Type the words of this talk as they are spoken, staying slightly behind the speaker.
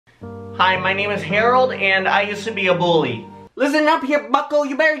Hi, my name is Harold, and I used to be a bully. Listen up here, bucko.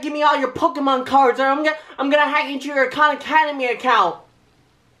 You better give me all your Pokemon cards, or I'm gonna hack into your Khan Academy account.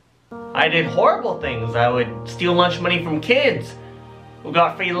 I did horrible things. I would steal lunch money from kids who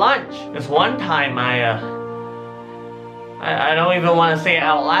got free lunch. This one time, I don't even want to say it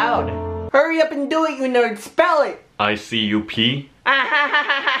out loud. Hurry up and do it, you nerd. Spell it. ICUP.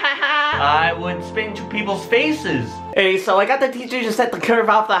 I would spit into people's faces. Hey, so I got the teacher to set the curve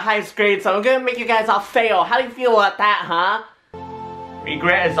off the highest grade, so I'm gonna make you guys all fail. How do you feel about that, huh?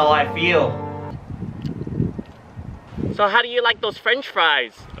 Regret is all I feel. So how do you like those French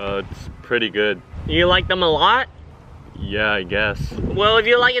fries? It's pretty good. You like them a lot? Yeah, I guess. Well, if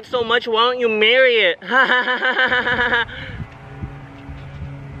you like it so much, why don't you marry it? That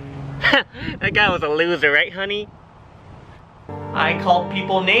guy was a loser, right, honey? I called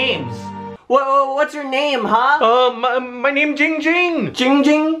people names. What's your name, huh? My name Ging Ging. Ging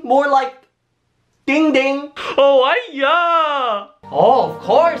Ging? More like Ding Ding. Oh, yeah. Oh, of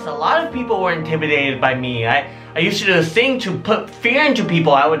course. A lot of people were intimidated by me. I used to do this thing to put fear into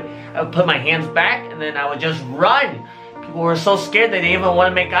people. I would put my hands back and then I would just run. People were so scared they didn't even want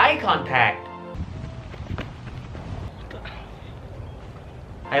to make eye contact.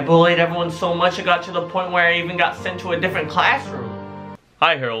 I bullied everyone so much it got to the point where I even got sent to a different classroom.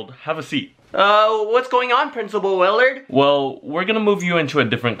 Hi, Harold. Have a seat. What's going on, Principal Willard? Well, we're gonna move you into a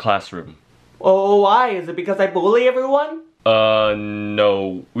different classroom. Oh, why? Is it because I bully everyone?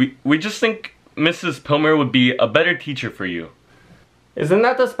 No. We just think Mrs. Pilmer would be a better teacher for you. Isn't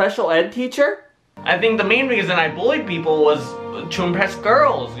that the special ed teacher? I think the main reason I bullied people was to impress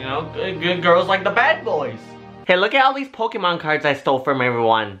girls, you know, good girls like the bad boys. Hey, look at all these Pokemon cards I stole from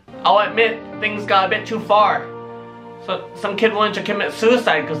everyone. I'll admit, things got a bit too far. So some kid wanted to commit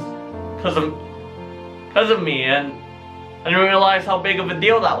suicide because of me, and I didn't realize how big of a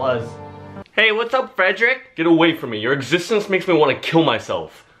deal that was. Hey, what's up, Frederick? Get away from me. Your existence makes me want to kill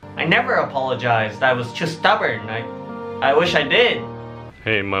myself. I never apologized. I was too stubborn. I wish I did.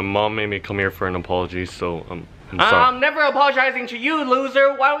 Hey, my mom made me come here for an apology, so I'm sorry. I'm never apologizing to you,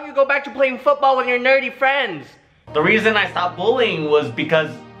 loser. Why don't you go back to playing football with your nerdy friends? The reason I stopped bullying was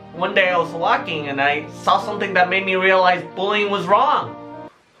because one day I was walking and I saw something that made me realize bullying was wrong.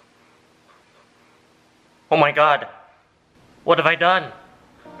 Oh my god. What have I done?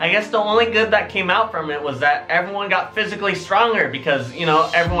 I guess the only good that came out from it was that everyone got physically stronger because, you know,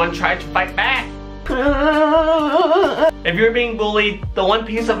 everyone tried to fight back. If you're being bullied, the one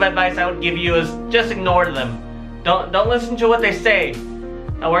piece of advice I would give you is just ignore them. Don't listen to what they say.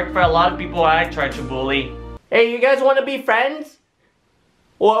 That worked for a lot of people I tried to bully. Hey, you guys want to be friends?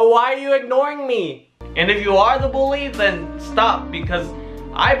 Why are you ignoring me? And if you are the bully, then stop, because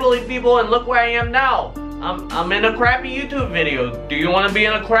I bully people and look where I am now. I'm in a crappy YouTube video. Do you want to be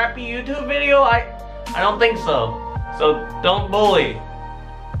in a crappy YouTube video? I don't think so. So don't bully.